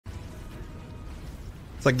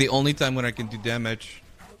It's like the only time when I can do damage.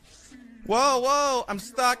 Whoa, whoa! I'm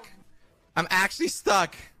stuck! I'm actually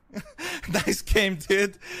stuck! Nice game,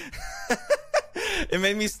 dude! It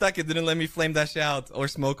made me stuck, it didn't let me flame dash out or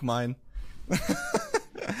smoke mine.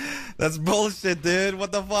 That's bullshit, dude!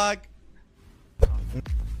 What the fuck?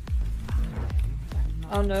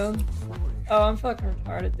 Oh no. Oh, I'm fucking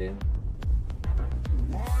retarded, dude.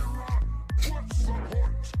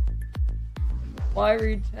 Why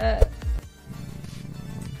read chat?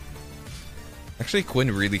 Actually, Quinn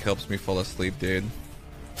really helps me fall asleep, dude.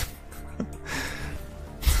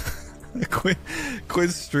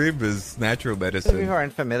 Quinn's stream is natural medicine. If you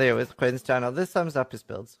aren't familiar with Quinn's channel, this sums up his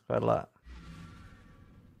builds quite a lot.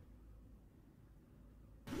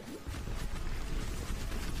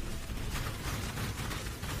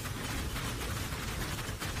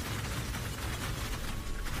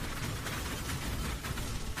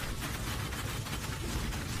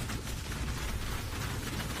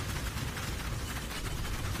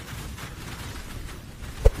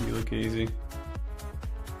 You look easy.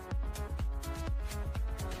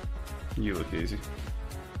 You look easy.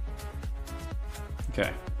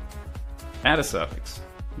 Okay. Add a suffix.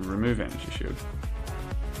 Remove energy shield.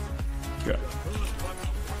 Go.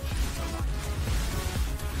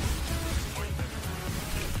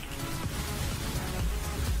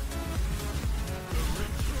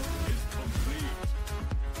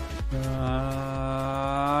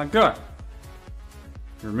 Go.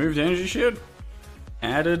 Removed energy shield.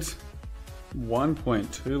 Added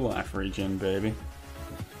 1.2 life regen, baby.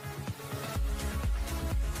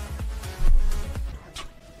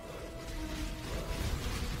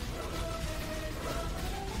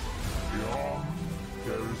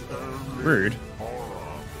 Rude.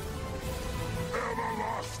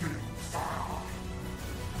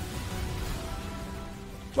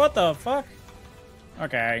 What the fuck?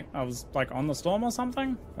 Okay, I was like on the storm or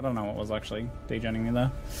something? I don't know what was actually degenning me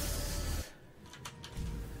there.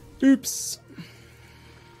 Oops.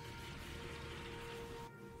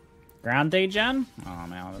 Ground degen? Oh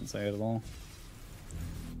man, I didn't say it at all.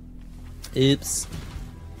 Oops.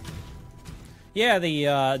 Yeah, the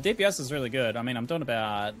DPS is really good. I mean, I'm doing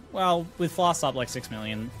about, well, with Floss up like 6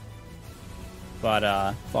 million.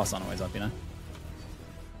 But Floss aren't always up, you know.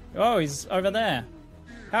 Oh, he's over there.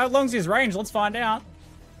 How long's his range? Let's find out.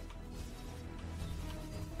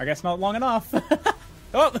 I guess not long enough.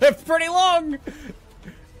 Oh, it's pretty long!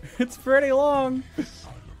 It's pretty long.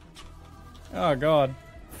 Oh god.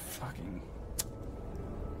 Fucking.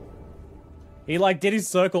 He like did his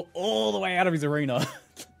circle all the way out of his arena.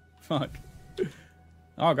 Fuck.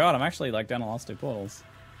 Oh god, I'm actually like down the last 2 portals.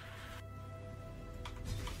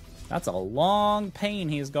 That's a long pain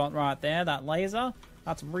he's got right there, that laser.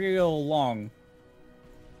 That's real long.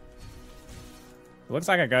 It looks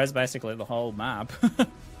like it goes basically the whole map.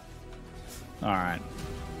 Alright.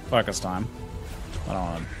 Focus time. I don't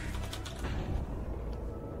want to...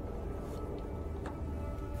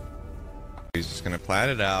 He's just gonna plan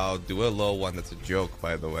it out, do a low one that's a joke,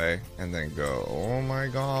 by the way, and then go, oh my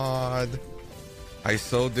god. I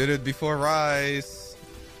so did it before Rise.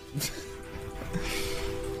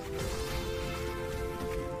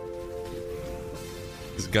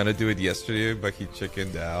 He's gonna do it yesterday, but he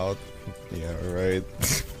chickened out. Yeah, right.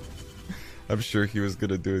 I'm sure he was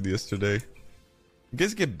gonna do it yesterday. You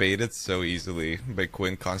guys get baited so easily by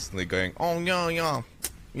Quinn constantly going, oh yeah.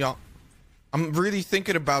 I'm really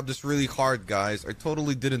thinking about this really hard, guys. I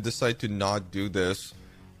totally didn't decide to not do this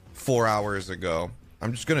 4 hours ago.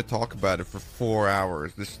 I'm just gonna talk about it for 4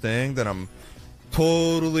 hours. This thing that I'm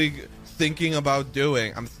totally thinking about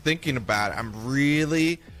doing. I'm thinking about it. I'm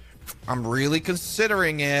really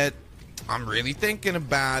considering it. I'm really thinking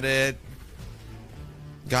about it.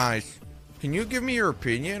 Guys, can you give me your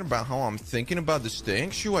opinion about how I'm thinking about this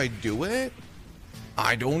thing? Should I do it?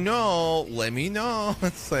 I don't know. Let me know.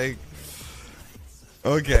 It's like...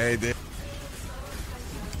 Okay, dude.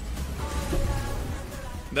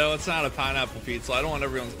 No, it's not a pineapple pizza. I don't want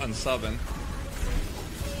everyone unsubbing.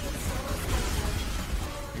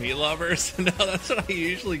 Meat lovers? No, that's what I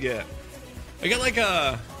usually get. I got like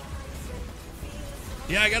a...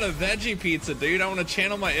 Yeah, I got a veggie pizza, dude. I want to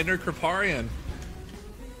channel my inner Kriparian.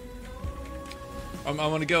 I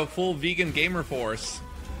want to go full vegan gamer force.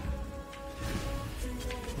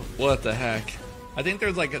 What the heck? I think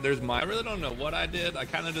there's like, I really don't know what I did. I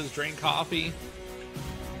kind of just drank coffee.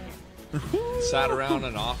 Sat around in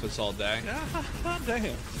an office all day. God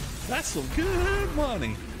damn. That's some good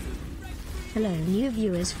money. Hello new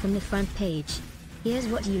viewers from the front page. Here's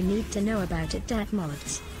what you need to know about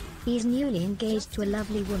Mods. He's newly engaged to a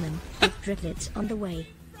lovely woman, with triplets on the way.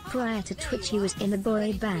 Prior to Twitch he was in a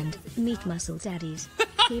boy band, Meat Muscle Daddies.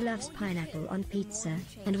 He loves pineapple on pizza,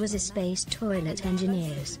 and was a space toilet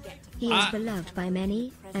engineer. He is beloved by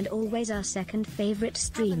many, and always our second favorite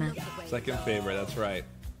streamer. Second favorite, that's right.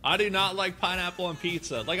 I do not like pineapple on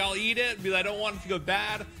pizza. Like, I'll eat it because I don't want it to go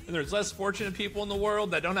bad, and there's less fortunate people in the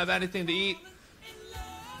world that don't have anything to eat.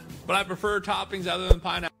 But I prefer toppings other than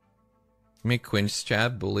pineapple. Make Quin's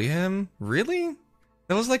chat bully him? Really?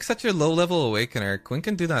 That was like such a low-level awakener. Quinn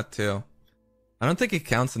can do that too. I don't think it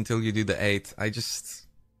counts until you do the 8.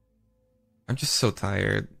 I'm just so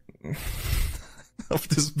tired of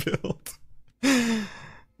this build.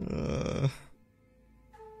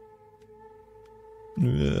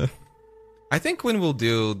 Yeah. I think Quinn will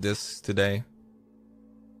do this today.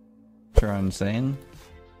 Try insane.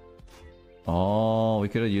 Oh, we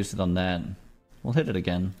could have used it on that. We'll hit it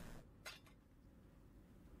again.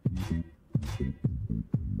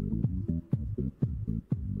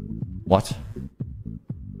 What?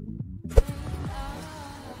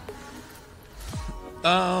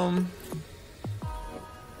 Oh,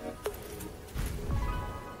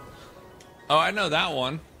 I know that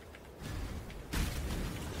one.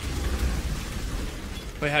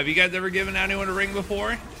 Wait, have you guys ever given anyone a ring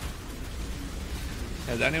before?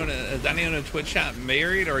 Has anyone in Twitch chat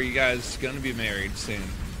married, or are you guys gonna be married soon?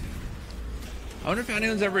 I wonder if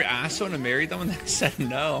anyone's ever asked someone to marry them and they said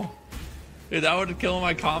no. Dude, that would kill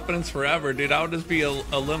my confidence forever, dude. I would just be a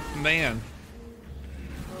limp man.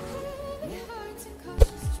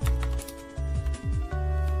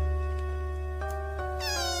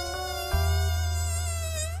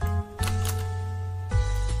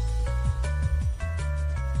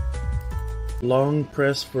 Long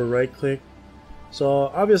press for right click,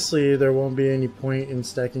 so obviously there won't be any point in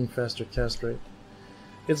stacking faster cast rate.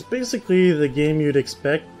 It's basically the game you'd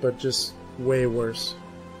expect, but just way worse.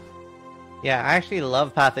 Yeah, I actually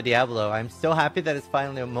love Path of Diablo. I'm so happy that it's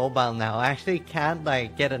finally on mobile now. I actually can't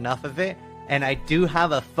like get enough of it, and I do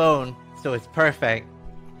have a phone, so it's perfect.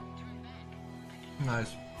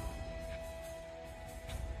 Nice.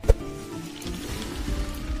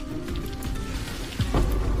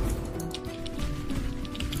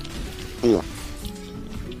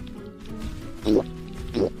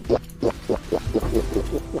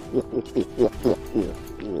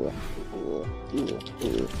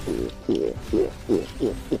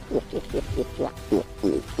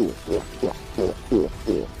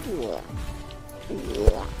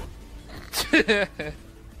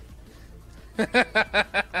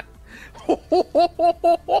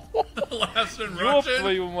 Laughs in Russian.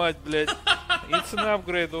 Твою мать, блядь. It's an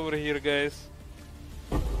upgrade over here, guys.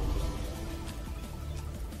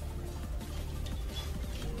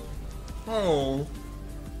 Oh.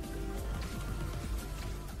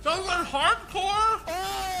 Someone hardcore?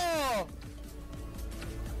 Oh!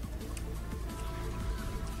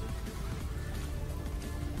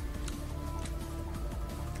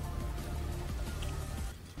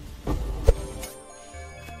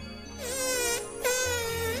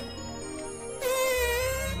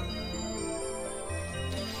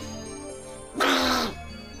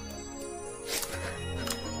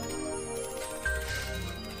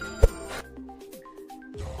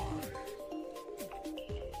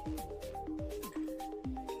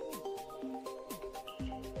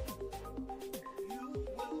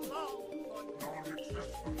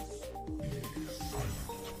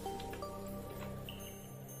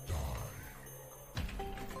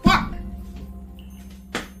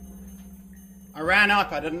 I ran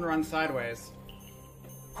up, I didn't run sideways.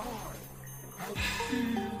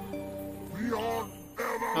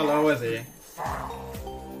 How low was he?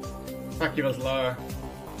 Fuck, he was low.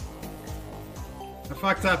 I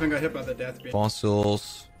fucked up and got hit by the death beam.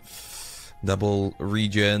 Fossils. Double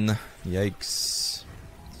regen. Yikes.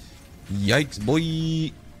 Yikes,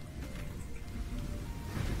 boy.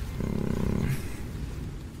 I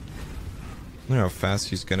wonder how fast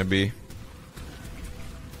she's gonna be.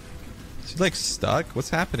 She's like stuck? What's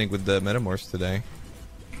happening with the Metamorphs today?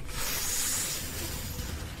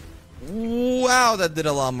 Wow, that did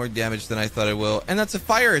a lot more damage than I thought it will. And that's a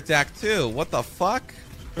fire attack too. What the fuck?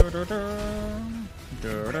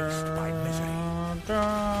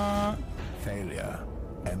 Failure,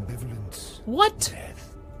 ambivalence. What?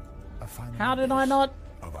 Death. How did I not?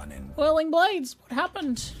 Whirling blades. What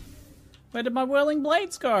happened? Where did my whirling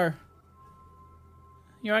blades go?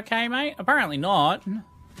 You okay, mate? Apparently not.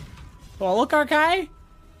 Do I look okay?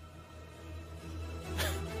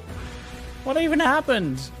 What even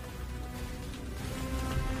happened?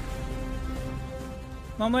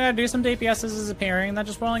 Normally I do some DPS as appearing and then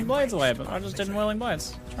just whirling blades away, but I just didn't whirling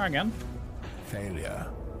blades. Try again. Failure,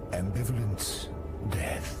 ambivalence,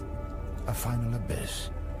 death. A final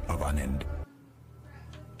abyss of unend.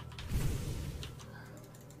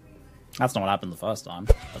 That's not what happened the first time.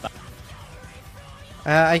 But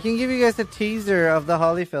I can give you guys a teaser of the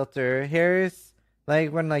Holly filter. Here's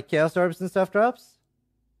like when like Chaos Orbs and stuff drops.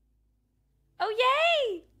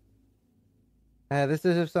 Oh yay! This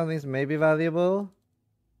is if something's maybe valuable.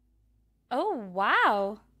 Oh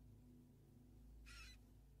wow!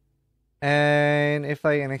 And if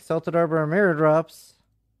like an Exalted Orb or a Mirror drops.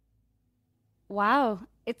 Wow,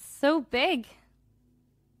 it's so big.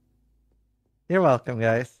 You're welcome,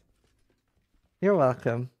 guys. You're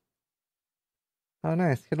welcome. Oh,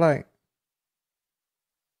 nice. Good luck.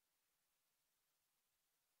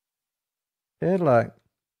 Good luck.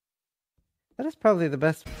 That is probably the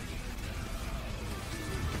best.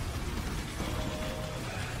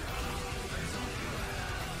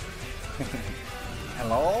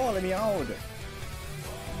 Hello, let me out.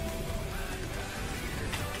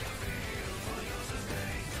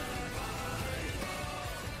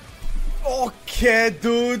 Okay,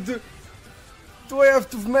 dude. Do I have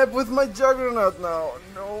to map with my Juggernaut now?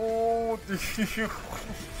 No.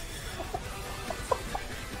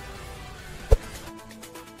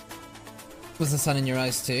 Was the sun in your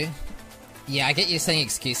eyes too? Yeah, I get you saying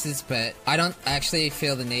excuses, but I don't actually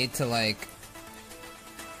feel the need to like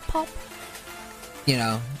pop. You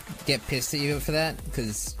know, get pissed at you for that,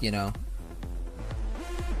 because you know.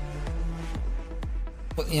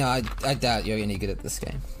 Well, you know, I doubt you're any good at this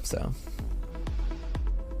game, so.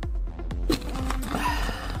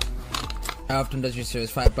 How often does your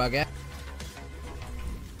serious fight bug out?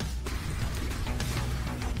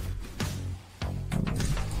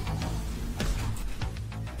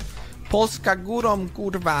 Polska górą,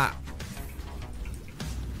 kurwa!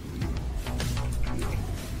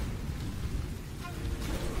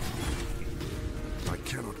 I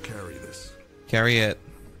cannot carry this. Carry it.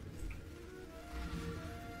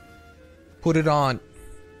 Put it on.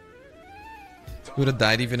 He would have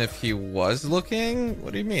died even if he was looking?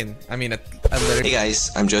 What do you mean? I mean, I literally... Hey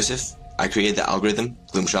guys, I'm Joseph. I created the algorithm,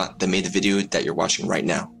 Gloomshot, that made the video that you're watching right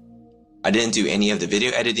now. I didn't do any of the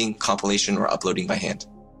video editing, compilation, or uploading by hand.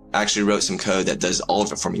 I actually wrote some code that does all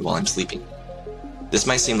of it for me while I'm sleeping. This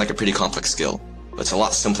might seem like a pretty complex skill, but it's a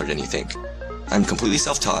lot simpler than you think. I'm completely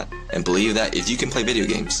self-taught, and believe that if you can play video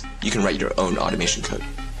games, you can write your own automation code.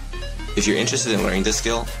 If you're interested in learning this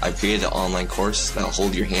skill, I've created an online course that'll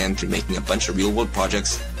hold your hand through making a bunch of real-world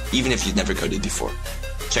projects, even if you've never coded before.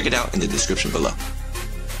 Check it out in the description below.